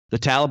The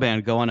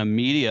Taliban go on a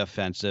media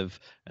offensive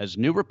as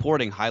new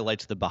reporting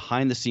highlights the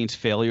behind-the-scenes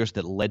failures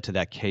that led to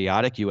that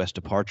chaotic U.S.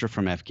 departure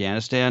from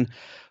Afghanistan.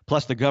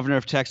 Plus, the governor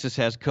of Texas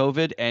has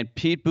COVID, and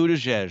Pete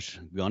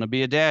Buttigieg gonna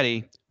be a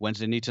daddy.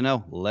 Wednesday Need to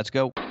Know. Let's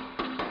go.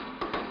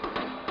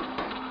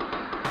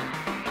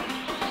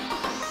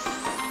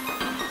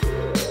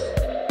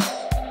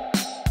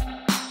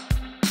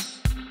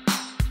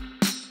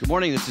 Good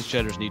morning. This is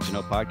Cheddar's Need to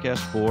Know podcast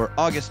for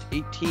August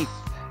 18th.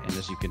 And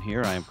as you can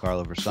hear, I am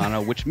Carlo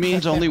Versano, which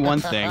means only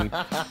one thing.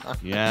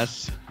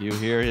 Yes, you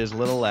hear his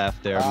little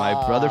laugh there. My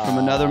brother from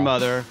another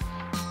mother,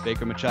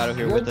 Baker Machado,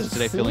 here with us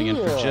today, filling in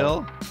for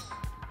Jill.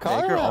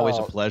 Carlo. Baker, always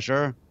a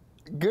pleasure.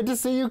 Good to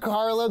see you,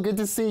 Carlo. Good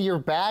to see you're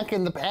back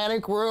in the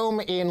panic room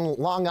in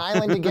Long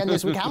Island again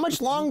this week. How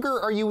much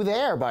longer are you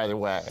there, by the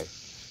way?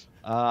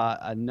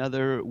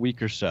 Another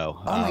week or so.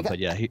 Oh my God. But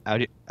yeah,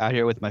 out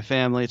here with my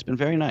family. It's been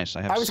very nice,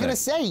 I was going to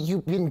say,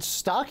 you've been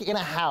stuck in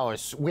a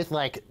house with,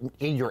 like,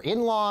 your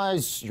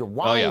in-laws, your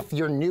wife,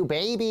 your new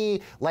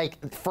baby.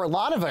 Like, for a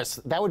lot of us,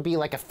 that would be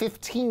like a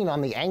 15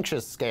 on the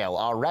anxious scale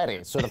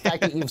already. So the fact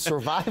that you've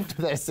survived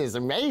this is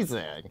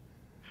amazing.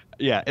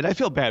 Yeah, and I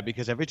feel bad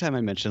because every time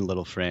I mention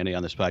little Franny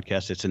on this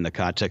podcast, it's in the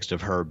context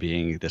of her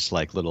being this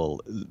like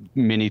little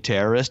mini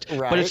terrorist.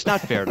 Right. But it's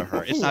not fair to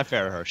her. It's not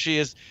fair to her. She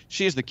is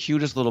the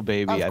cutest little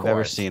baby I've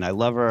ever seen. I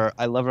love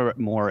her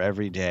more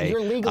every day.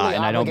 You're legally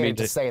and obligated I don't mean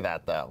to say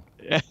that, though.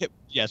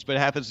 Yes, but it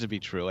happens to be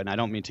true, and I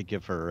don't mean to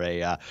give her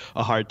a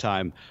hard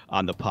time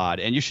on the pod.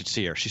 And you should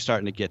see her. She's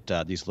starting to get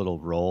these little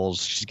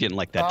rolls. She's getting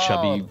like that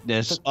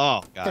chubbiness.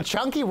 Oh, God. The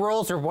chunky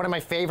rolls are one of my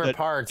favorite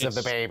parts of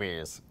the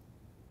babies.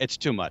 It's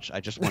too much.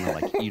 I just want to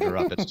like eat her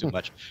up. It's too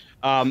much.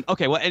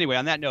 Okay. Well, anyway,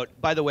 on that note,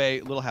 by the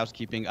way, little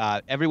housekeeping.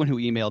 Everyone who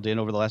emailed in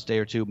over the last day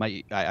or two,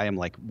 I am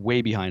like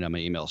way behind on my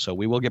email, so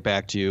we will get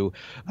back to you.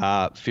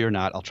 Fear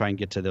not. I'll try and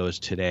get to those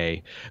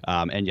today.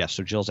 And yes,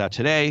 so Jill's out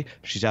today.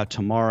 She's out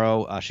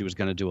tomorrow. She was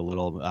going to do a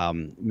little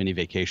mini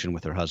vacation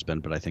with her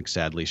husband, but I think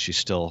sadly she's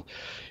still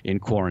in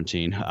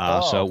quarantine.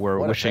 So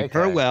we're wishing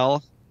her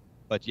well.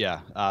 But yeah,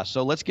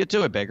 so let's get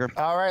to it, Baker.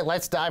 All right,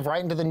 let's dive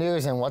right into the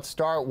news, and let's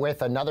start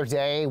with another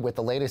day with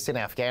the latest in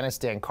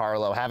Afghanistan,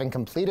 Carlo. Having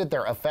completed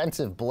their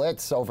offensive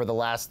blitz over the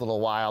last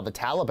little while, the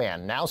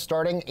Taliban now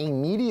starting a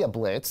media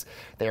blitz.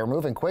 They are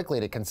moving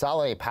quickly to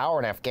consolidate power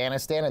in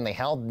Afghanistan, and they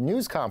held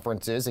news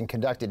conferences and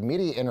conducted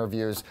media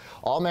interviews,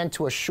 all meant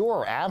to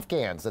assure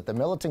Afghans that the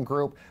militant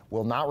group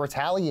will not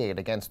retaliate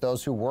against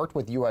those who worked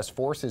with U.S.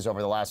 forces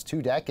over the last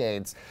 2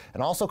 decades,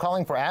 and also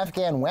calling for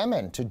Afghan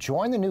women to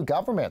join the new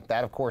government.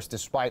 That, of course,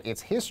 despite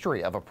its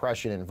history of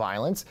oppression and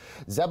violence.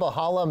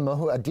 Zabiullah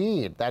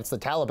Mujahideen, that's the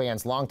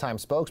Taliban's longtime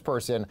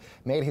spokesperson,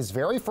 made his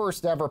very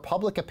first ever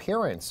public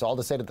appearance, all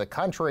to say that the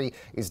country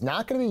is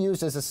not going to be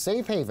used as a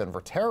safe haven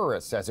for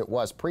terrorists as it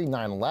was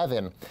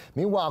pre-9/11.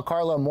 Meanwhile,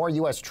 Carlo, more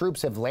U.S.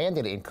 troops have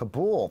landed in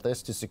Kabul,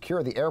 this to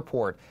secure the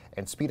airport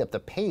and speed up the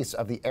pace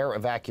of the air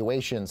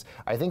evacuations.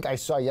 I think I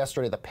saw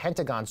yesterday the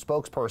Pentagon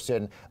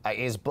spokesperson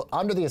is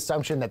under the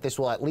assumption that this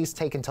will at least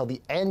take until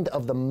the end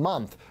of the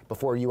month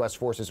before U.S.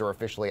 forces are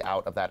officially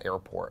out of that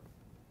airport.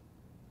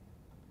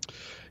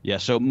 Yeah,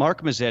 so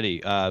Mark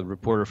Mazzetti,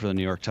 reporter for the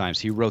New York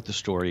Times, he wrote the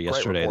story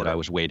yesterday that I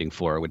was waiting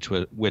for,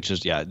 which is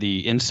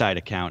the inside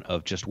account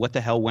of just what the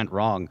hell went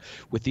wrong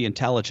with the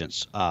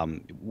intelligence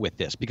with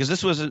this, because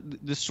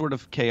this sort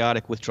of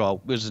chaotic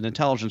withdrawal was an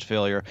intelligence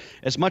failure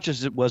as much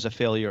as it was a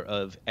failure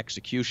of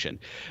execution.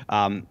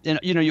 And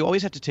you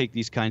always have to take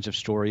these kinds of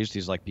stories,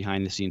 these like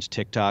behind the scenes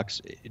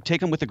TikToks,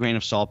 take them with a grain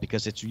of salt,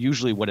 because it's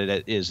usually what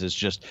it is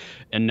just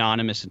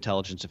anonymous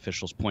intelligence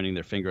officials pointing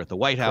their finger at the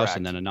White House,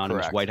 and then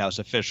anonymous White House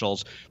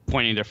officials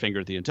pointing their finger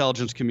at the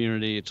intelligence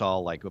community. It's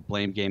all like a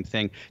blame game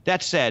thing.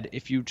 That said,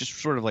 if you just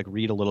sort of like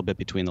read a little bit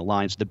between the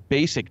lines, the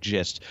basic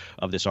gist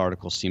of this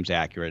article seems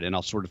accurate, and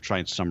I'll sort of try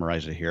and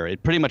summarize it here.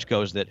 It pretty much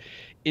goes that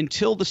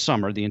until the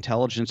summer, the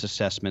intelligence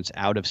assessments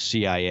out of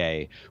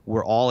CIA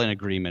were all in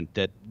agreement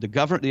that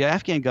the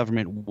Afghan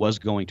government was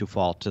going to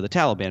fall to the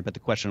Taliban, but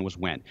the question was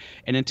when.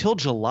 And until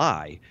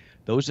July,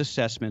 those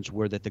assessments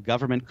were that the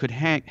government could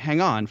hang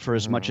on for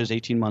as much as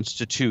 18 months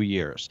to 2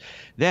 years.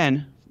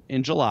 Then,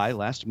 in July,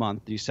 last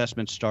month, the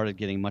assessments started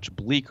getting much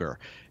bleaker,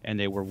 and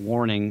they were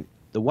warning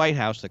the White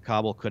House that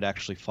Kabul could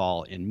actually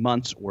fall in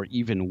months or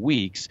even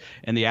weeks,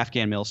 and the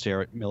Afghan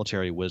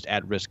military was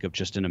at risk of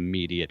just an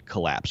immediate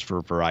collapse for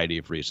a variety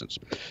of reasons.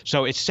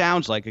 So it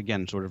sounds like,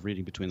 again, sort of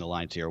reading between the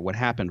lines here, what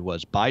happened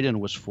was Biden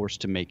was forced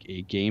to make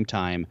a game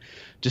time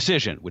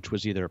decision, which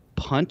was either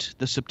punt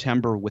the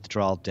September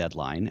withdrawal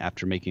deadline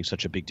after making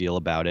such a big deal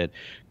about it,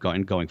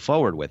 going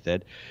forward with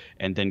it,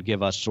 and then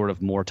give us sort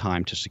of more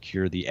time to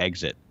secure the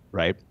exit,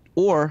 right?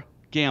 Or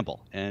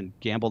gamble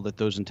that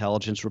those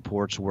intelligence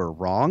reports were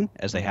wrong,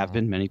 as they have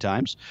been many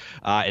times,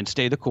 and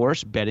stay the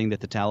course, betting that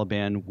the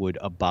Taliban would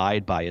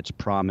abide by its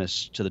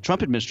promise to the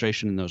Trump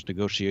administration in those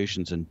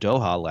negotiations in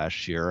Doha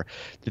last year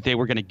that they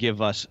were going to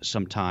give us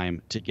some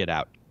time to get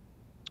out.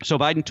 So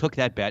Biden took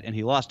that bet and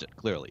he lost it,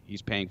 clearly.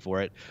 He's paying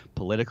for it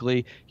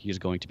politically. He is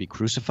going to be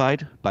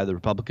crucified by the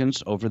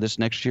Republicans over this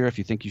next year. If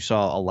you think you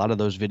saw a lot of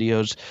those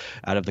videos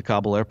out of the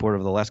Kabul airport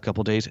over the last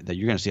couple of days, that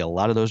you're going to see a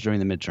lot of those during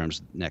the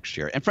midterms next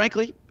year. And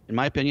frankly, in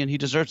my opinion, he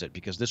deserves it,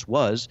 because this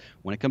was,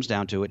 when it comes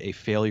down to it, a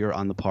failure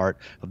on the part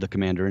of the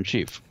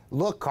commander-in-chief.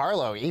 Look,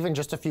 Carlo, even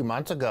just a few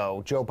months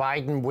ago, Joe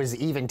Biden was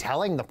even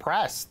telling the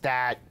press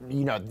that,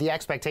 the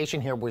expectation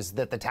here was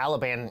that the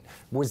Taliban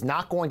was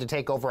not going to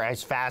take over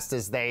as fast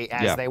as they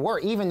were,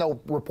 even though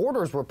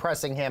reporters were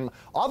pressing him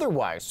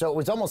otherwise. So it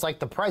was almost like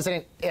the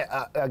president,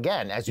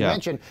 again, as you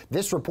mentioned,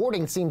 this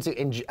reporting seemed to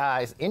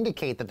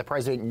indicate that the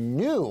president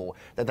knew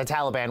that the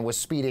Taliban was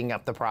speeding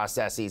up the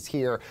processes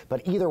here,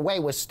 but either way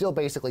was still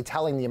basically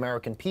telling the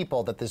American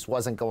people that this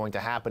wasn't going to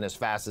happen as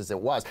fast as it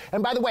was.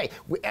 And by the way,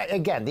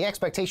 again, the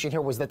expectation here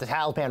was that the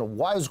Taliban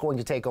was going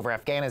to take over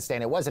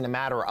Afghanistan. It wasn't a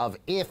matter of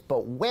if,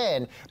 but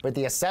when. But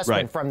the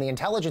assessment from the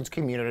intelligence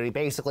community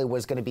basically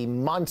was going to be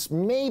months,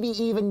 maybe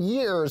even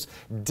years,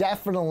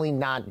 definitely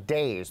not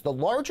days. The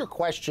larger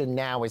question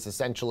now is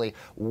essentially,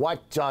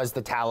 what does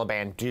the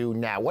Taliban do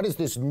now? What is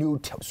this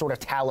new sort of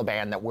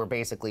Taliban that we're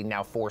basically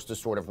now forced to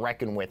sort of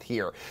reckon with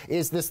here?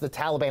 Is this the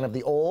Taliban of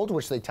the old,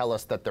 which they tell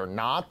us that they're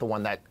not, the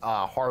one that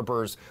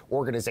harbors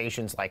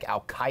organizations like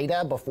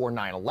Al-Qaeda before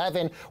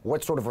 9/11?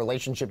 What sort of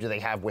relationship do they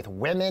have with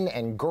women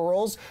and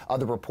girls?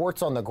 The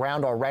reports on the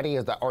ground already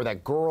are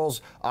that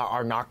girls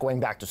are not going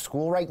back to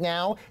school right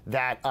now,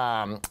 that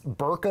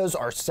burqas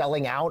are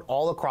selling out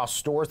all across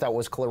stores. That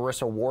was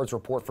Clarissa Ward's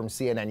report from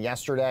CNN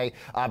yesterday,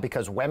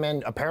 because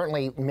women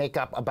apparently make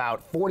up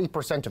about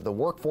 40% of the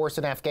workforce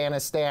in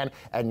Afghanistan,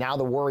 and now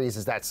the worries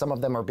is that some of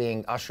them are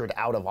being ushered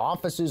out of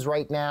offices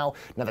right now.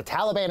 Now, the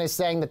Taliban is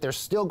saying that they're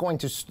still going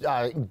to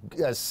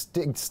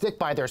stick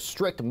by their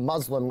strict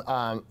Muslim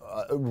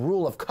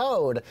rule of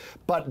code,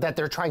 but that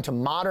they're trying to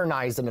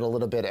modernize it a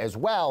little bit as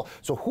well.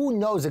 So who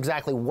knows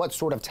exactly what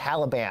sort of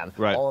Taliban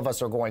all of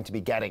us are going to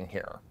be getting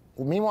here.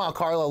 Meanwhile,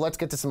 Carlo, let's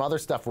get to some other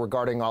stuff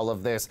regarding all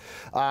of this.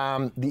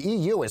 The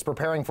EU is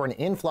preparing for an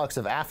influx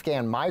of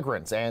Afghan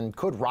migrants and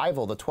could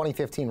rival the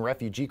 2015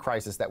 refugee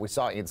crisis that we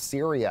saw in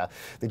Syria.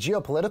 The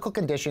geopolitical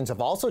conditions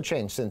have also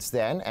changed since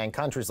then, and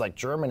countries like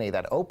Germany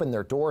that opened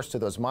their doors to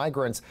those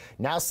migrants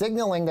now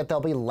signaling that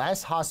they'll be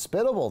less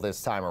hospitable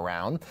this time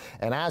around.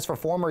 And as for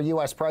former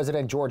U.S.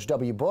 President George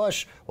W.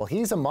 Bush, well,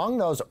 he's among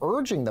those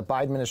urging the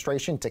Biden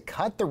administration to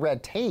cut the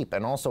red tape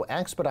and also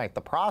expedite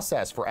the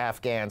process for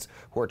Afghans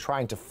who are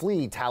trying to flee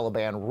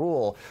Taliban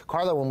rule.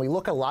 Carlo, when we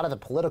look at a lot of the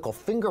political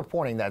finger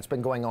pointing that's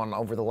been going on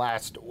over the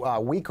last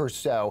week or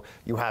so,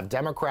 you have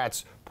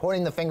Democrats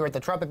pointing the finger at the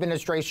Trump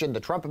administration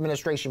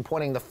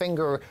pointing the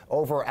finger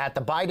over at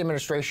the Biden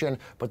administration.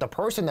 But the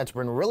person that's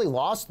been really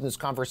lost in this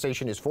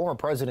conversation is former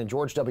President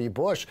George W.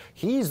 Bush.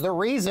 He's the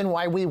reason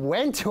why we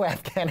went to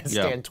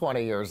Afghanistan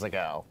 20 years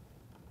ago.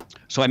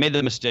 So I made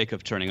the mistake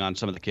of turning on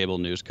some of the cable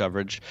news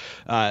coverage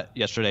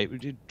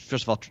yesterday.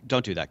 First of all,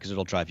 don't do that, because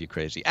it'll drive you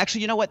crazy.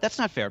 Actually, you know what? That's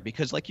not fair,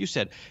 because like you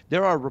said,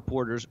 there are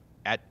reporters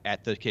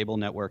at the cable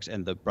networks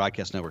and the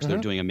broadcast networks. They're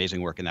doing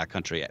amazing work in that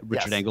country.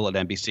 Richard Engel at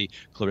NBC,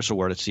 Clarissa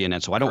Ward at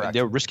CNN. So I don't.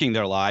 They're risking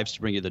their lives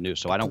to bring you the news.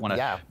 So I don't want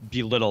to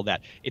belittle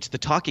that. It's the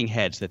talking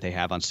heads that they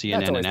have on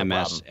CNN and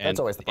MS, and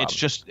it's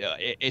just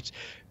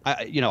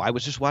I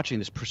was just watching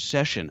this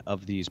procession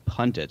of these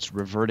pundits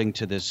reverting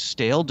to this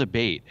stale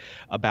debate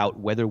about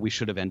whether we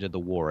should have ended the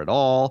war at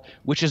all,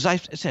 which, as I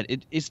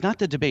said, it's not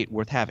the debate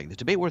worth having. The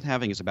debate worth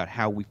having is about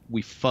how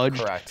we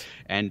fudged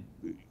and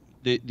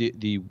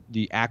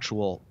the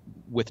actual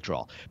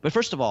withdrawal. But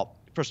first of all,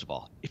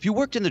 if you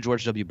worked in the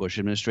George W. Bush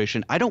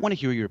administration, I don't want to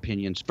hear your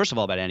opinions, first of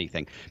all, about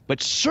anything,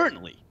 but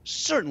certainly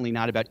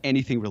not about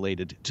anything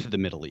related to the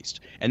Middle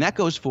East. And that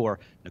goes for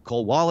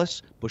Nicole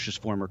Wallace, Bush's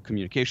former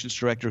communications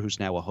director, who's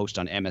now a host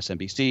on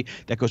MSNBC.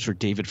 That goes for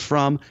David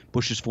Frum,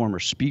 Bush's former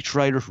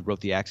speechwriter, who wrote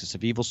the Axis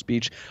of Evil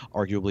speech,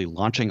 arguably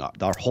launching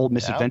our whole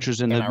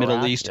misadventures in the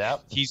Middle East.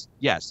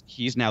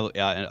 He's now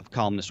a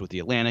columnist with The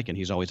Atlantic, and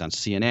he's always on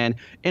CNN.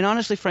 And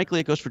honestly, frankly,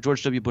 it goes for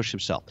George W. Bush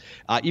himself,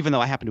 even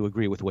though I happen to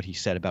agree with what he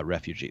said about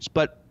refugees.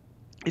 But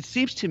it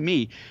seems to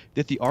me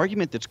that the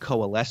argument that's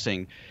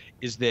coalescing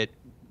is that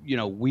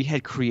we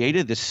had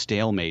created this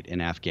stalemate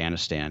in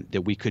Afghanistan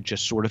that we could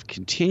just sort of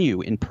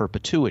continue in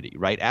perpetuity,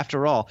 right?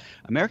 After all,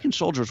 American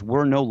soldiers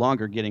were no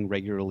longer getting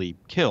regularly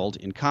killed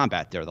in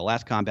combat there. The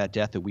last combat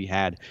death that we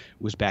had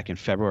was back in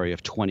February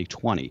of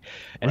 2020.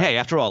 And hey,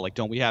 after all,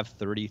 don't we have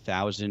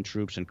 30,000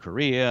 troops in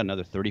Korea,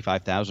 another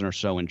 35,000 or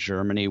so in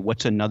Germany?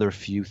 What's another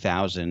few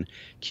thousand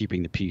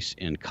keeping the peace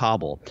in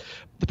Kabul?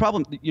 The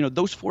problem,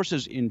 those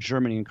forces in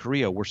Germany and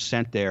Korea were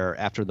sent there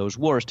after those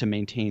wars to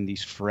maintain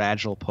these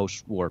fragile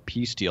post-war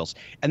peace deals,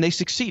 and they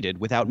succeeded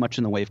without much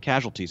in the way of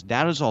casualties.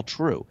 That is all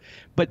true.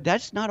 But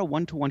that's not a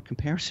one-to-one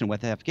comparison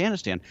with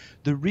Afghanistan.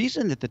 The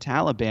reason that the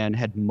Taliban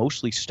had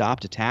mostly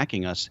stopped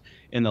attacking us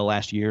in the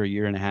last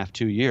year and a half,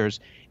 2 years,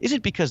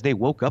 isn't because they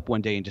woke up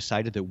one day and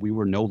decided that we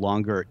were no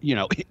longer,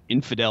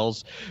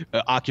 infidels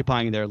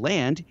occupying their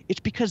land. It's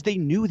because they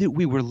knew that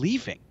we were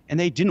leaving. and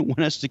they didn't want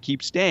us to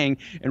keep staying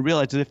and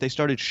realized that if they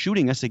started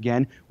shooting us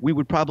again, we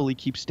would probably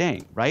keep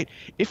staying, right?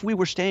 If we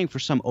were staying for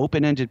some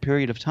open-ended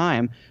period of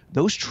time,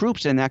 those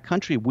troops in that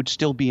country would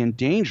still be in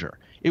danger.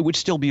 It would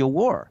still be a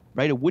war,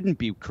 right? It wouldn't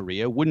be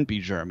Korea, it wouldn't be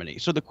Germany.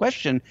 So the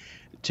question,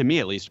 to me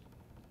at least,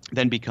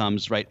 then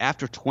becomes, right,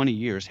 after 20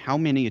 years, how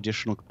many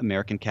additional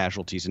American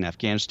casualties in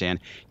Afghanistan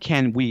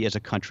can we as a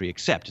country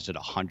accept? Is it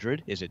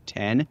 100? Is it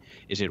 10?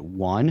 Is it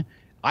 1?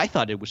 I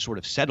thought it was sort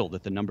of settled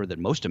that the number that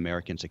most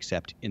Americans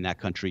accept in that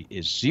country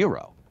is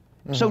 0.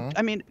 So,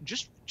 I mean,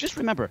 just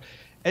remember,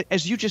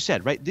 as you just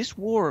said, right, this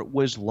war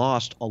was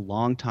lost a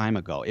long time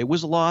ago. It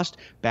was lost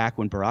back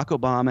when Barack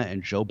Obama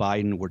and Joe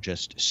Biden were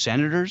just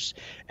senators,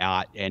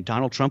 and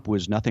Donald Trump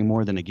was nothing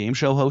more than a game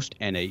show host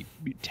and a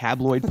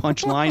tabloid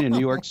punchline in New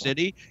York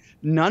City.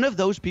 None of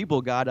those people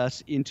got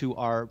us into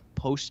our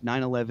post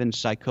 9/11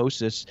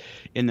 psychosis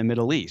in the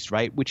Middle East,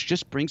 right? Which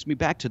just brings me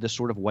back to the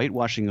sort of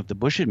whitewashing of the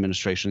Bush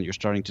administration that you're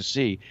starting to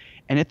see.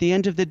 And at the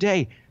end of the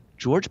day,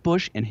 George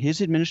Bush and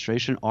his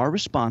administration are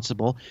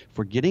responsible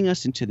for getting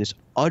us into this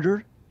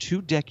utter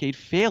 2-decade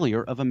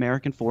failure of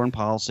American foreign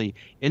policy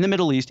in the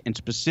Middle East and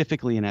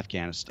specifically in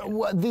Afghanistan.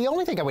 Well, the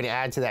only thing I would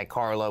add to that,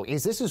 Carlo,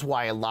 is this is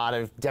why a lot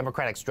of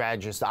Democratic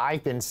strategists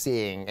I've been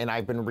seeing and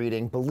I've been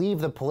reading believe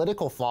the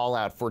political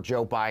fallout for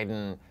Joe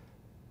Biden,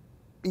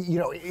 you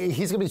know,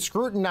 he's going to be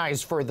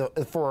scrutinized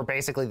for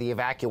basically the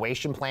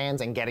evacuation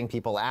plans and getting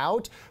people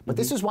out. But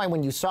this is why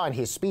when you saw in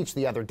his speech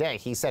the other day,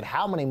 he said,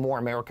 how many more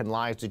American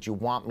lives did you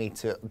want me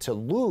to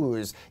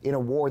lose in a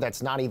war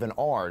that's not even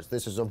ours?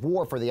 This is a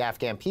war for the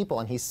Afghan people.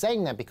 And he's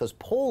saying that because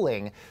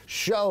polling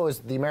shows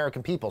the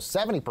American people,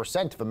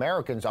 70% of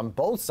Americans on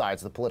both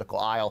sides of the political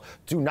aisle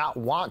do not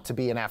want to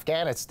be in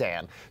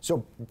Afghanistan.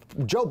 So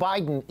Joe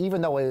Biden, even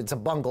though it's a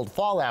bungled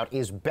fallout,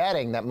 is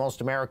betting that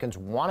most Americans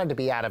wanted to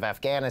be out of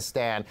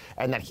Afghanistan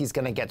and that he's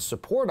going to get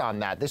support on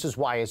that. This is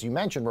why, as you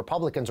mentioned,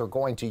 Republicans are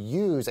going to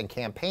use and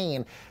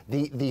campaign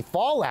the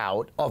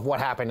fallout of what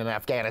happened in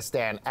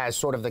Afghanistan as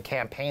sort of the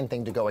campaign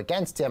thing to go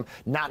against him,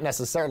 not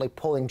necessarily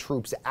pulling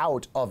troops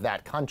out of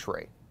that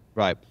country.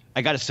 Right.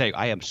 I got to say,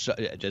 I am so,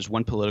 as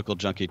one political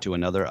junkie to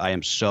another, I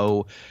am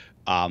so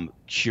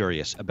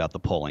curious about the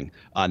polling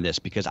on this,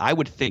 because I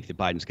would think that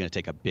Biden's going to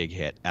take a big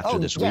hit after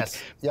this week.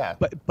 Yeah.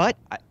 But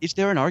is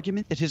there an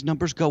argument that his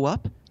numbers go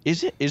up?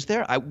 Is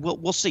there?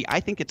 We'll see. I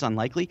think it's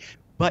unlikely.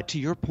 But to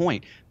your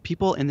point,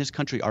 people in this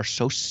country are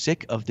so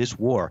sick of this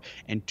war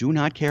and do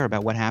not care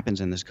about what happens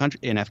in this country,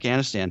 in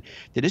Afghanistan,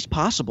 that it's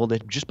possible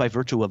that just by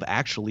virtue of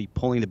actually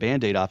pulling the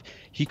Band-Aid off,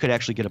 he could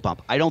actually get a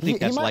bump. I don't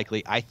think that's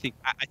likely. I think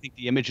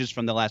the images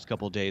from the last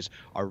couple of days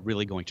are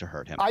really going to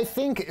hurt him. I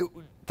think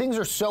things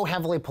are so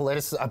heavily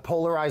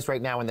polarized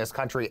right now in this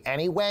country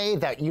anyway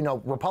that, you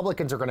know,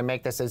 Republicans are going to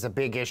make this as a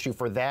big issue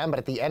for them. But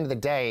at the end of the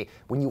day,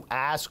 when you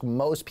ask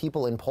most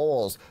people in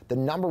polls, the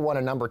number one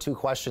and number two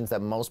questions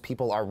that most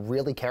people are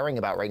really caring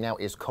about right now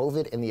is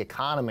COVID and the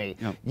economy.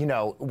 Yep. You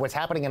know, what's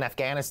happening in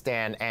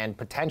Afghanistan and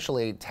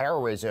potentially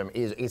terrorism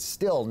is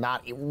still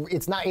not,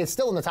 it's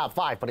still in the top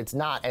 5, but it's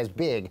not as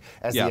big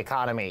as the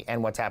economy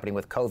and what's happening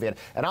with COVID.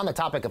 And on the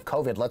topic of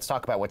COVID, let's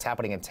talk about what's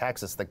happening in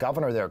Texas. The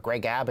governor there,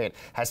 Greg Abbott,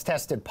 has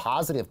tested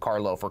positive,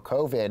 Carlo, for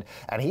COVID,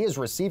 and he is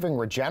receiving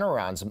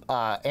Regeneron's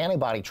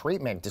antibody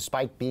treatment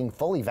despite being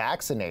fully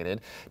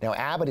vaccinated. Now,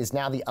 Abbott is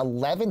now the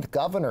 11th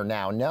governor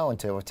now known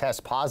to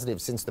test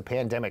positive since the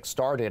pandemic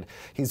started.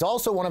 He's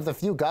also one of the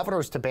few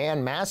governors to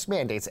ban mask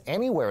mandates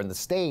anywhere in the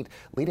state,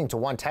 leading to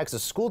one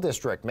Texas school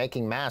district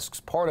making masks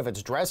part of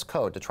its dress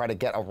code to try to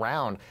get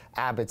around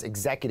Abbott's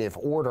executive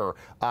order.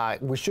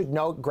 We should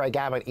note Greg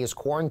Abbott is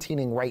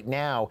quarantining right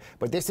now,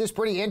 but this is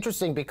pretty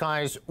interesting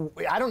because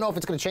I don't know if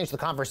it's going to change the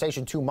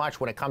conversation too much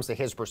when it comes to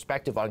his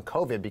perspective on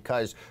COVID,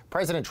 because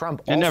President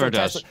Trump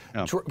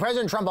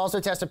President Trump also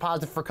tested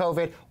positive for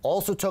COVID,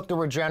 also took the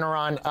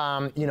Regeneron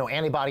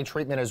antibody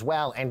treatment as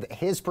well, and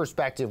his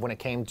perspective when it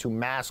came to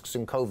masks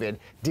and COVID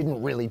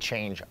didn't really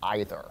change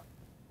either.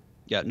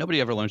 Yeah,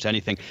 nobody ever learns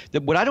anything.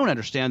 What I don't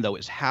understand, though,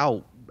 is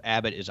how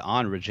Abbott is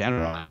on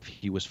Regeneron if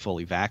he was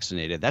fully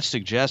vaccinated. That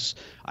suggests,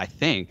 I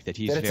think, that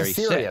he's very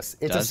sick.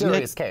 It's a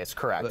serious case,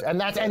 correct?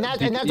 And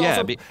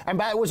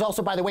that was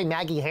also, by the way,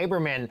 Maggie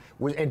Haberman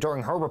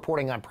during her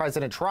reporting on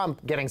President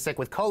Trump getting sick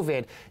with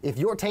COVID. If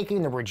you're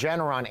taking the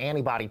Regeneron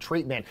antibody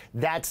treatment,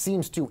 that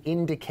seems to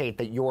indicate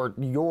that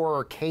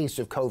your case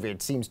of COVID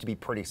seems to be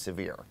pretty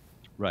severe.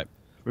 Right.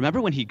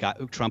 Remember when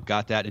Trump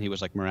got that and he was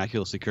like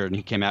miraculously cured, and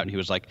he came out and he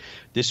was like,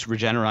 "This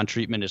Regeneron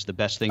treatment is the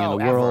best thing in the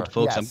world,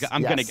 folks. Yes,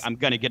 I'm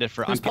gonna get it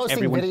for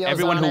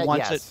everyone who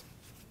wants it."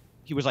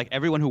 He was like,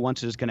 everyone who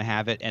wants it is going to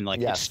have it, and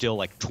like it's still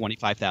like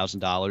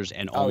 $25,000,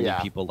 and only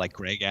people like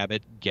Greg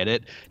Abbott get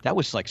it. That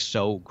was like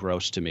so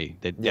gross to me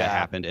that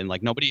happened, and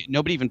like nobody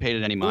even paid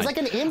it any mind. It was like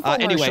an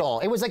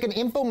infomercial. It was like an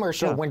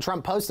infomercial when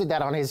Trump posted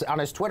that on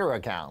his Twitter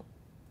account.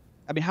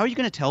 I mean, how are you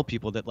going to tell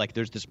people that like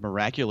there's this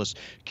miraculous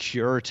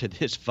cure to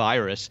this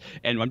virus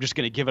and I'm just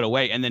going to give it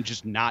away and then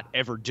just not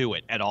ever do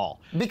it at all?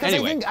 Because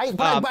anyway,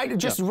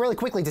 just really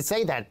quickly to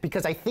say that,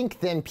 because I think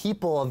then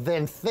people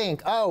then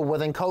think, oh, well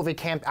then COVID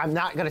can't, I'm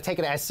not going to take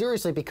it as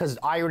seriously because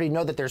I already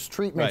know that there's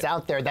treatments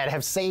out there that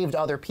have saved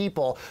other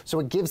people. So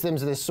it gives them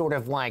this sort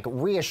of like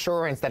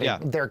reassurance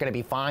that they're going to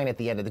be fine at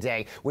the end of the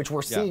day, which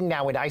we're seeing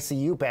now with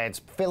ICU beds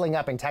filling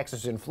up in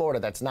Texas and Florida.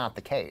 That's not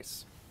the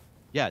case.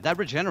 Yeah, that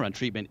Regeneron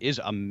treatment is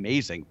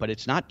amazing, but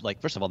it's not like,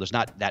 first of all, there's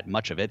not that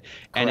much of it,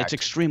 and it's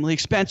extremely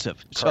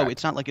expensive. So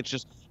it's not like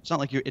it's not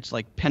like it's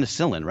like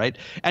penicillin, right?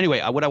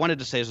 Anyway, what I wanted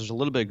to say is there's a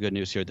little bit of good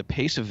news here. The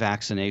pace of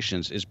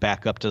vaccinations is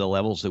back up to the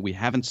levels that we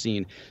haven't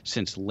seen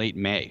since late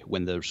May,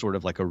 when the sort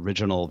of like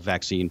original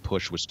vaccine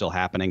push was still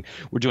happening.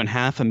 We're doing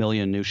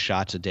 500,000 new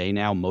shots a day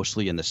now,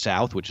 mostly in the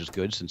South, which is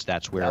good since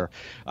that's where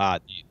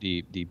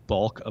the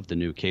bulk of the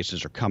new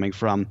cases are coming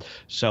from.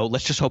 So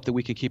let's just hope that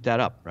we can keep that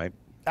up, right?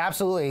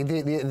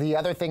 Absolutely. The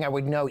other thing I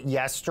would note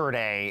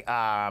yesterday,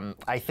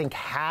 I think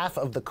half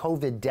of the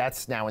COVID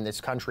deaths now in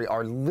this country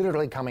are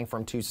literally coming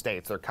from 2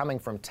 states. They're coming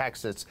from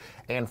Texas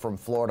and from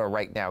Florida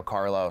right now,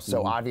 Carlo.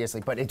 So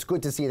obviously, but it's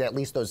good to see that at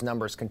least those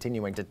numbers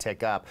continuing to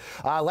tick up.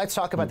 Let's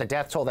talk about the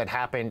death toll that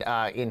happened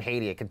in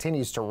Haiti. It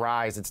continues to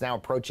rise. It's now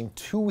approaching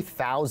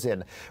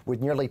 2,000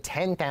 with nearly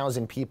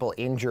 10,000 people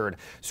injured.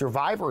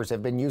 Survivors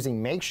have been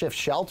using makeshift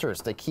shelters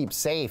to keep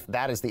safe.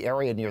 That is the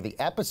area near the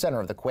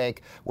epicenter of the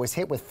quake, was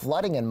hit with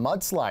flooding and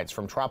mudslides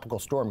from Tropical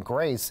Storm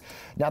Grace.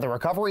 Now, the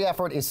recovery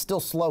effort is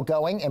still slow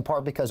going, in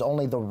part because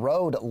only the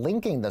road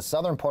linking the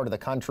southern part of the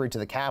country to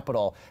the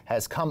capital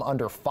has come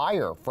under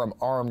fire from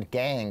armed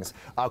gangs.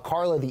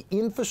 Carlo, the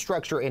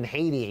infrastructure in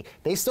Haiti,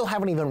 they still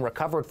haven't even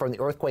recovered from the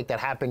earthquake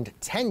that happened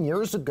 10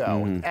 years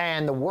ago.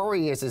 And the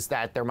worry is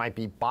that there might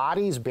be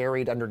bodies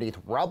buried underneath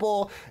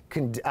rubble,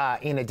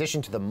 in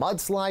addition to the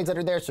mudslides that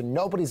are there. So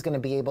nobody's going to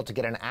be able to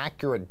get an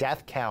accurate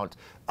death count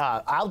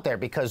out there,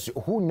 because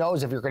who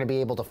knows if you're going to be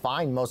able to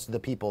find most of the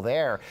people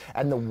there.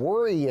 And the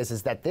worry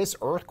is that this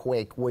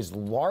earthquake was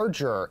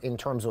larger in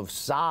terms of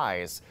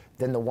size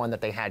than the one that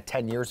they had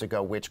 10 years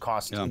ago, which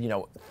cost, you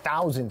know,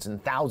 thousands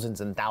and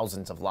thousands and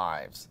thousands of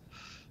lives.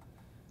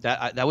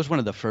 That was one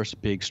of the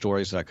first big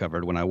stories that I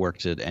covered when I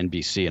worked at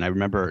NBC. And I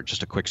remember,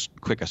 just a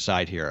quick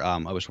aside here, I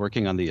was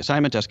working on the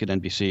assignment desk at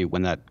NBC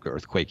when that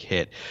earthquake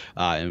hit,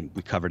 and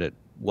we covered it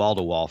wall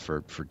to wall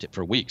for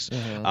weeks.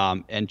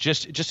 And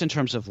just in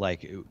terms of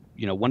like,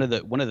 you know, one of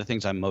the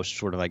things I'm most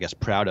sort of, I guess,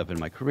 proud of in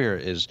my career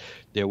is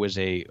there was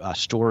a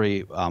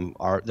story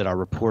that our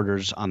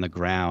reporters on the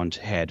ground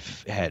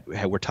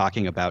were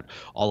talking about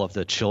all of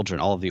the children,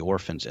 all of the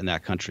orphans in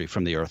that country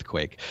from the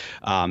earthquake.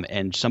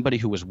 And somebody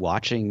who was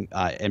watching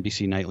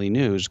NBC Nightly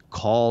News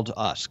called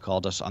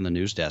us on the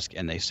news desk,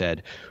 and they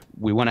said,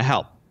 "We want to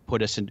help.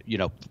 Put us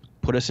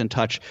in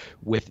touch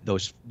with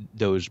those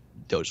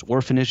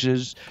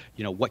orphanages.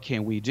 You know, what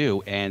can we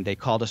do?" And they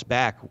called us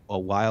back a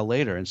while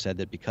later and said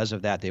that because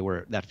of that,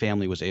 that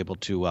family was able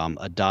to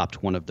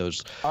adopt one of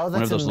those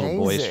little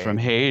boys from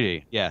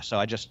Haiti. Yeah. So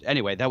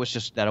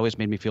that always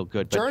made me feel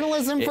good. But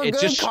journalism for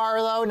good,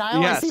 Carlo.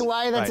 Now I see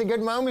why that's a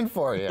good moment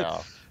for you.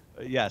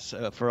 Yes,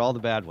 for all the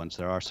bad ones,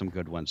 there are some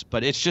good ones.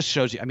 But it just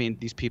shows you, I mean,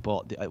 these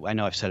people, I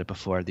know I've said it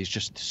before, these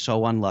just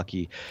so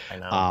unlucky. I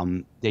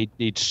know. They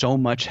need so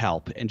much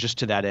help. And just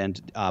to that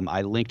end,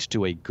 I linked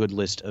to a good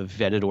list of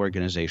vetted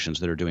organizations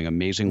that are doing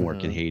amazing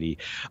work in Haiti.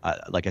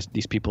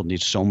 These people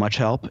need so much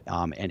help,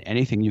 and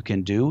anything you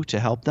can do to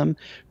help them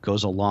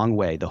goes a long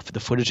way. The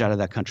footage out of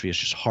that country is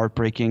just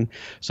heartbreaking.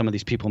 Some of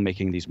these people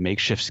making these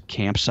makeshift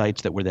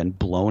campsites that were then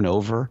blown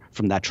over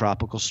from that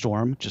tropical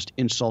storm, just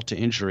insult to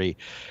injury.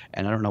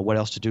 And I don't know what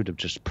else to do, to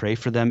just pray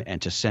for them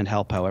and to send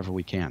help however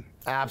we can.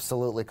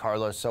 Absolutely,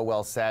 Carlos. So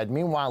well said.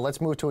 Meanwhile, let's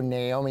move to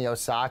Naomi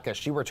Osaka.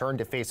 She returned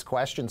to face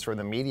questions from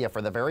the media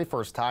for the very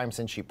first time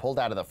since she pulled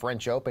out of the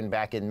French Open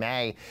back in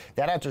May.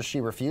 That after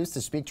she refused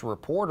to speak to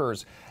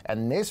reporters.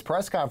 And this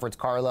press conference,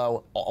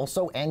 Carlo,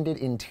 also ended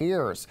in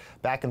tears.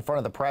 Back in front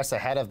of the press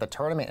ahead of the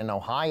tournament in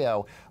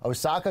Ohio,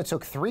 Osaka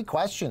took 3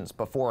 questions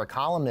before a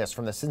columnist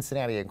from the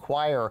Cincinnati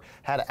Enquirer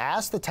had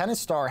asked the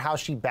tennis star how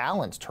she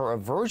balanced her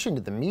aversion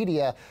to the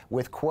media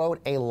with, quote,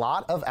 a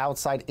lot of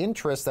outside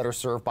interests that are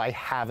served by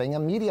having a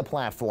media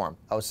platform.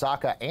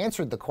 Osaka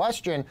answered the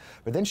question,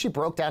 but then she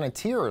broke down in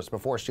tears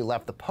before she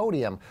left the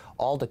podium,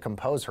 all to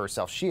compose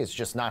herself. She has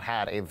just not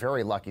had a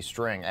very lucky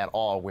string at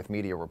all with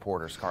media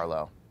reporters,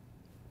 Carlo.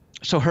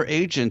 So her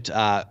agent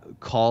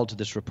called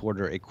this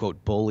reporter a,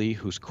 quote, bully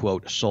whose,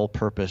 quote, sole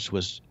purpose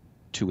was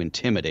to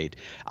intimidate.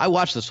 I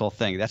watched this whole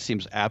thing. That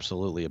seems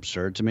absolutely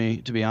absurd to me,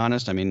 to be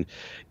honest. I mean,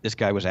 this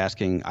guy was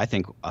asking, I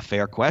think, a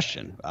fair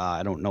question.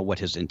 I don't know what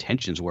his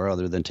intentions were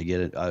other than to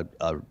get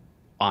a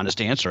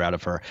honest answer out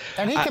of her.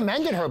 And he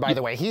commended her, by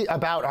the way,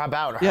 about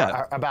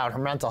her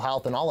mental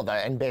health and all of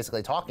that, and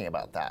basically talking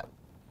about that.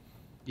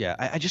 Yeah,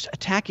 I just,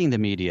 attacking the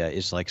media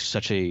is like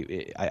such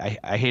a,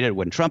 I hate it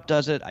when Trump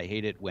does it. I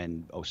hate it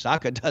when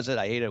Osaka does it.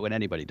 I hate it when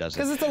anybody does it.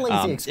 Because it's a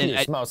lazy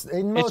excuse.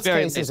 In most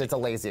cases, it's a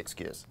lazy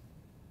excuse.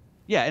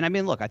 Yeah, and I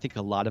mean, look, I think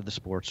a lot of the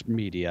sports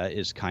media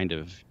is kind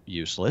of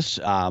useless.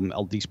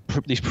 These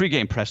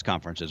pregame press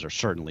conferences are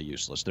certainly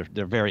useless.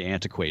 They're very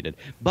antiquated,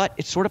 but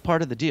it's sort of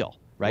part of the deal,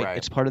 right?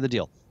 It's part of the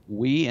deal.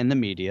 We in the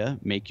media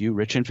make you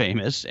rich and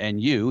famous,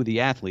 and you, the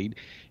athlete,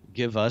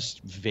 give us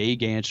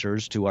vague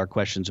answers to our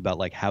questions about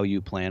like how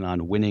you plan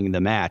on winning the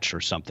match or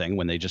something,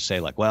 when they just say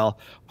like, well,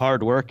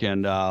 hard work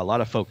and a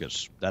lot of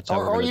focus. That's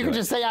how or you can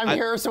just say, I'm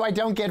here so I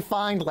don't get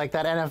fined, like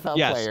that NFL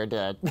player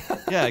did.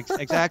 Yeah,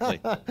 exactly.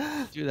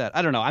 Do that.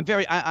 I don't know.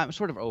 I'm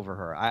sort of over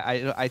her.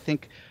 I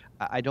think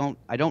I don't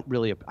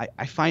really.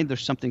 I find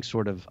there's something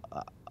sort of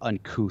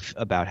uncouth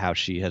about how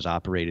she has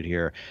operated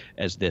here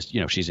as this,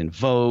 she's in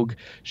Vogue,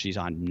 she's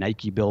on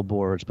Nike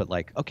billboards, but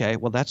like, okay,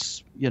 well,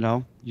 that's,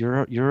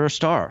 you're a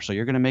star, so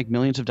you're going to make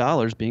millions of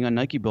dollars being on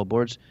Nike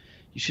billboards.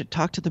 You should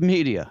talk to the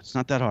media. It's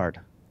not that hard.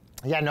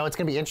 Yeah, no, it's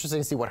going to be interesting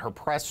to see what her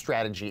press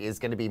strategy is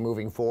going to be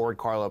moving forward,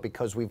 Carlo,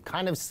 because we've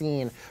kind of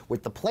seen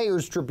with the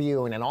Players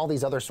Tribune and all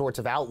these other sorts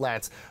of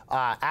outlets,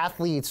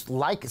 athletes,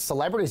 like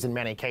celebrities in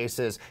many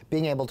cases,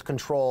 being able to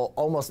control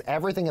almost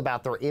everything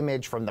about their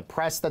image, from the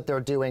press that they're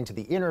doing to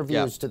the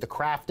interviews to the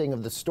crafting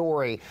of the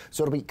story.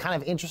 So it'll be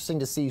kind of interesting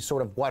to see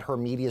sort of what her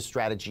media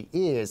strategy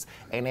is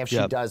and if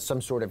she does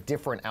some sort of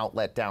different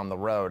outlet down the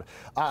road.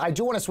 I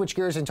do want to switch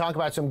gears and talk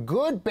about some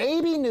good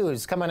baby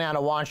news coming out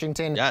of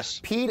Washington. Yes.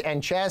 Pete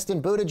and Cheston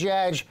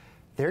Buttigieg,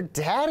 they're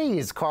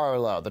daddies,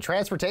 Carlo. The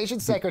transportation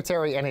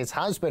secretary and his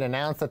husband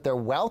announced that they're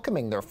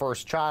welcoming their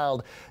first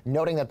child,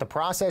 noting that the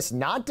process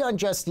not done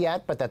just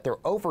yet, but that they're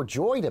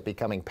overjoyed at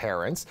becoming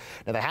parents.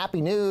 Now, the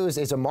happy news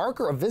is a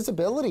marker of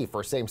visibility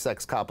for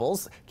same-sex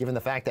couples, given the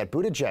fact that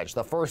Buttigieg,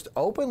 the first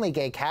openly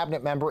gay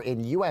cabinet member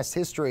in U.S.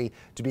 history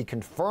to be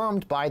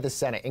confirmed by the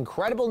Senate.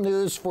 Incredible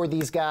news for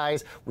these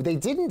guys. They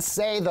didn't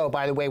say, though,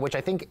 by the way, which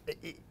I think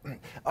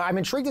I'm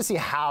intrigued to see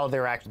how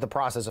they're the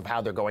process of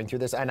how they're going through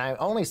this. And I'm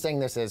only saying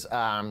this as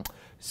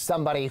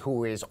somebody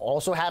who is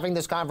also having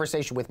this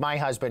conversation with my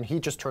husband. He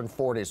just turned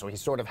 40, so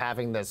he's sort of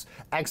having this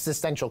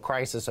existential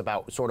crisis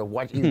about sort of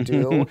what you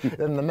do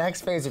in the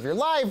next phase of your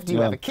life. Do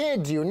you have a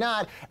kid? Do you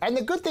not? And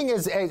the good thing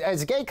is,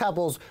 as gay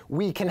couples,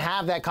 we can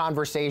have that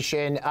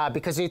conversation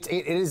because it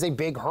is a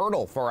big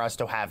hurdle for us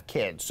to have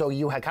kids. So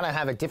you kind of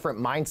have a different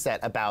mindset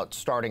about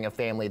starting a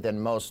family than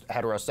most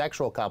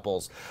heterosexual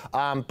couples.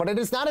 But it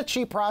is not a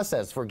cheap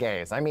process for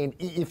gays. I mean,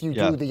 if you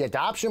do the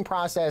adoption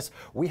process,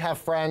 we have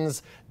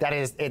friends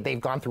that they've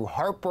gone through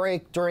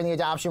heartbreak during the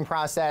adoption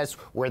process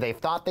where they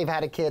thought they've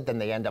had a kid, then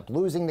they end up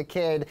losing the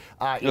kid.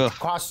 It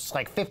costs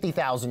like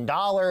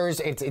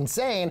 $50,000. It's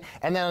insane.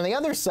 And then on the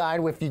other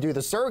side, if you do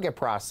the surrogate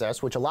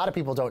process, which a lot of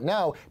people don't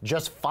know,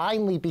 just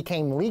finally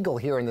became legal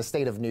here in the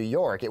state of New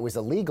York. It was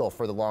illegal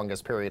for the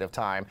longest period of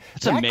time.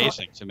 It's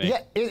amazing to me.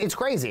 Yeah, it's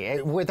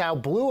crazy. With how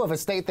blue of a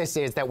state this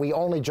is, that we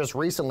only just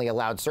recently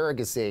allowed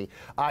surrogacy,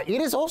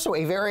 it is also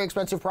a very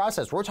expensive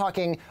process. We're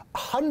talking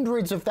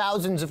hundreds of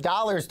thousands of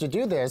dollars to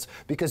do this,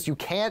 because you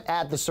can't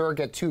add the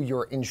surrogate to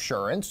your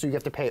insurance, so you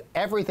have to pay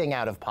everything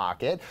out of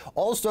pocket.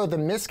 Also, the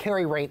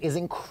miscarry rate is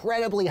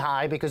incredibly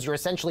high because you're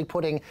essentially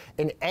putting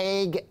an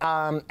egg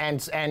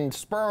and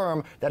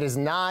sperm that is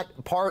not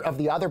part of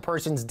the other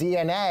person's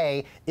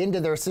DNA into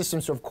their system,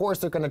 so of course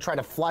they're going to try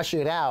to flush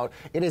it out.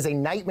 It is a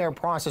nightmare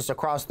process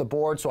across the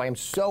board, so I am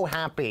so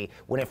happy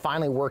when it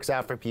finally works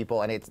out for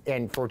people,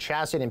 and for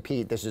Chaston and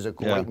Pete, this is a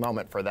great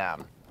moment for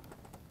them.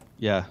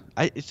 Yeah,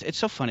 it's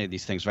so funny,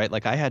 these things, right?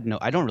 Like I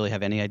don't really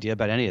have any idea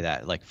about any of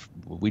that. Like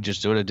we just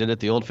sort of did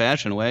it the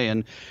old-fashioned way,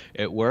 and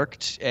it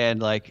worked.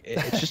 And like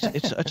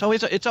it's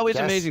always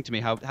amazing to me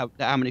how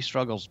many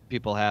struggles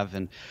people have,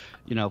 and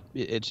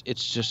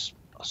it's just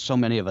so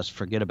many of us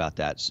forget about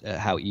that,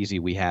 how easy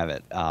we have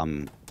it.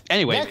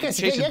 Anyway, because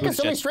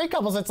so many straight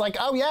couples, it's like,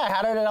 oh yeah,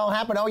 how did it all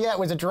happen? Oh yeah, it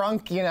was a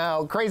drunk,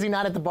 crazy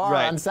night at the bar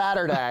on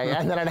Saturday,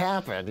 and then it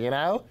happened,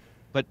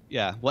 But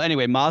yeah, well,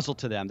 anyway, mazel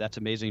to them. That's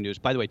amazing news.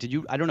 By the way,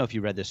 I don't know if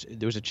you read this.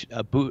 There was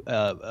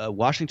a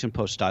Washington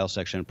Post style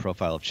section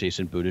profile of Chase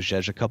and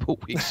Buttigieg a couple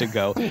weeks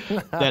ago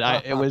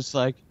it was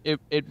like,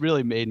 it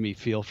really made me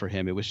feel for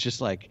him. It was just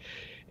like,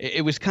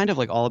 it was kind of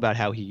like all about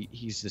how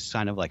he's this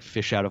kind of like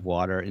fish out of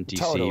water in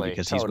D.C.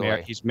 because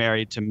he's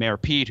married to Mayor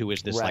Pete, who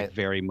is this like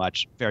very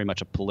much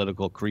a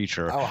political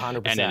creature. Oh,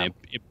 100%. And an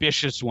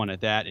ambitious one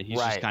at that. And he's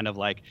just kind of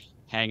like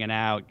hanging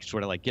out,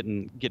 sort of like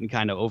getting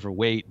kind of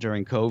overweight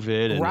during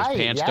COVID, and his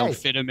pants don't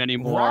fit him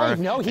anymore. Right,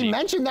 no, he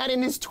mentioned that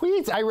in his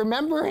tweets. I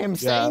remember him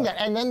saying that.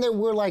 And then there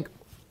were like,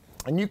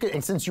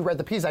 and since you read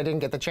the piece, I didn't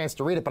get the chance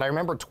to read it, but I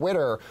remember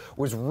Twitter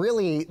was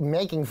really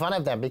making fun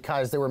of them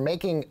because they were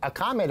making a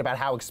comment about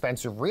how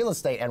expensive real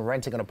estate and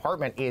renting an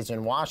apartment is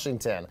in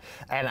Washington.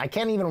 And I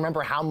can't even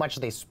remember how much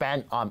they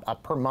spent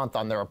per month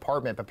on their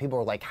apartment, but people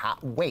were like,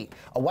 wait,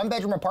 a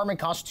one-bedroom apartment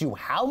costs you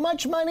how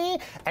much money?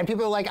 And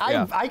people are like,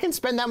 I can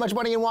spend that much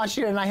money in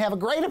Washington and I have a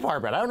great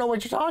apartment. I don't know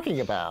what you're talking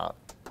about.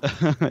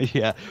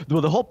 Yeah.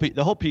 Well, the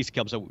whole piece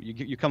comes.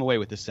 You come away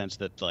with the sense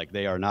that like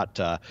they are not.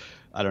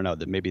 I don't know,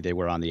 that maybe they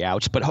were on the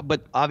outs,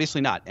 but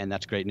obviously not, and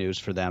that's great news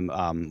for them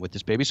with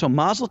this baby. So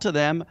mazel to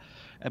them,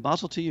 and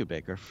mazel to you,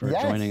 Baker, for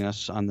joining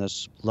us on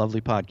this lovely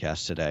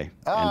podcast today,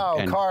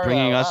 and Carlo,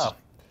 bringing us.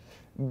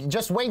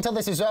 Just wait until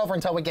this is over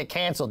until we get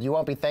canceled. You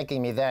won't be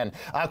thanking me then.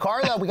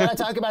 Carlo, we got to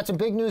talk about some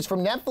big news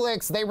from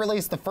Netflix. They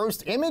released the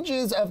first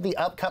images of the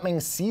upcoming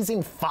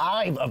season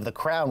 5 of The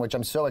Crown, which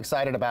I'm so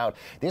excited about.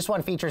 This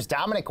one features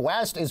Dominic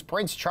West as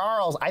Prince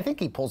Charles. I think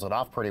he pulls it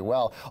off pretty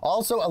well.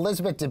 Also,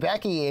 Elizabeth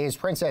Debicki is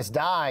Princess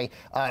Di.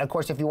 Of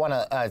course, if you want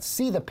to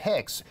see the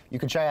pics, you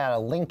can check out a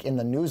link in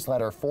the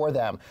newsletter for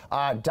them.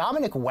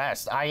 Dominic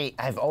West, I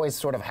have always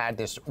sort of had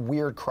this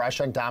weird crush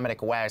on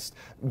Dominic West,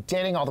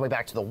 dating all the way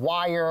back to The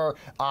Wire.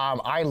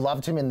 I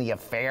loved him in The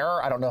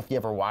Affair. I don't know if you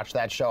ever watched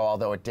that show,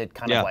 although it did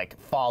kind of like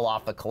fall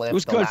off the cliff. It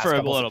was good for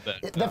a little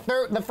bit.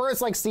 The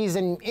first like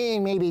season,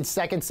 maybe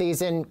second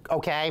season,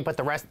 okay, but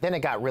the rest, then it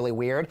got really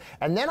weird.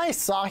 And then I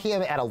saw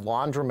him at a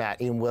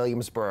laundromat in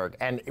Williamsburg.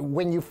 And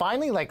when you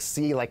finally like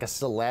see like a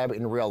celeb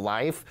in real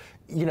life,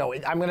 you know,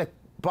 I'm gonna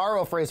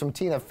borrow a phrase from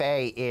Tina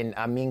Fey in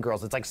Mean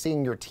Girls. It's like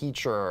seeing your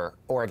teacher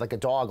or like a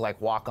dog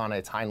like walk on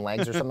its hind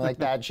legs or something like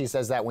that. She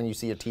says that when you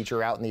see a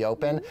teacher out in the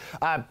open.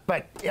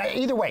 But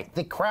either way,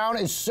 The Crown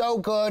is so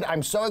good.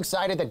 I'm so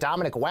excited that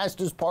Dominic West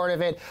is part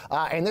of it.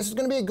 And this is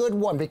going to be a good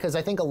one because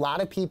I think a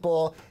lot of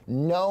people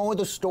know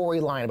the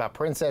storyline about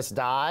Princess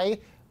Di,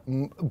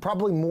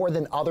 probably more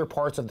than other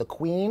parts of the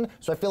Queen.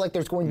 So I feel like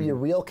there's going to be a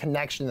real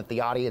connection that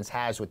the audience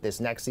has with this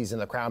next season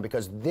of The Crown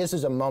because this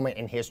is a moment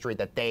in history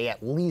that they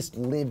at least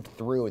lived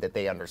through, that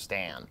they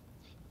understand.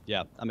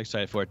 Yeah, I'm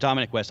excited for it.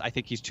 Dominic West, I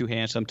think he's too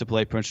handsome to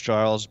play Prince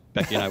Charles.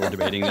 Becky and I were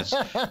debating this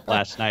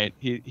last night.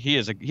 He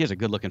is a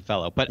good-looking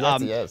fellow. But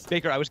yes, he is.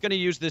 Baker, I was going to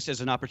use this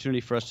as an opportunity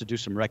for us to do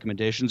some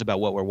recommendations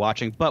about what we're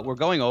watching, but we're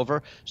going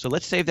over, so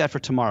let's save that for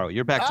tomorrow.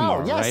 You're back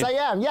tomorrow, yes, right?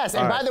 I am. Yes,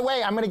 and All by the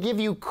way, I'm going to give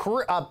you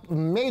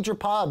major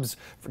pubs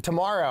for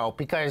tomorrow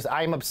because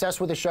I'm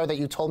obsessed with a show that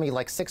you told me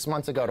like 6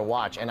 months ago to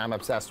watch, and I'm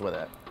obsessed with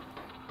it.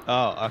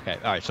 Oh, okay.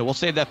 All right. So we'll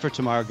save that for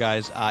tomorrow,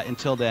 guys.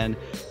 Until then,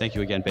 thank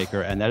you again,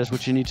 Baker. And that is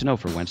what you need to know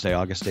for Wednesday,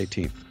 August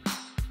 18th.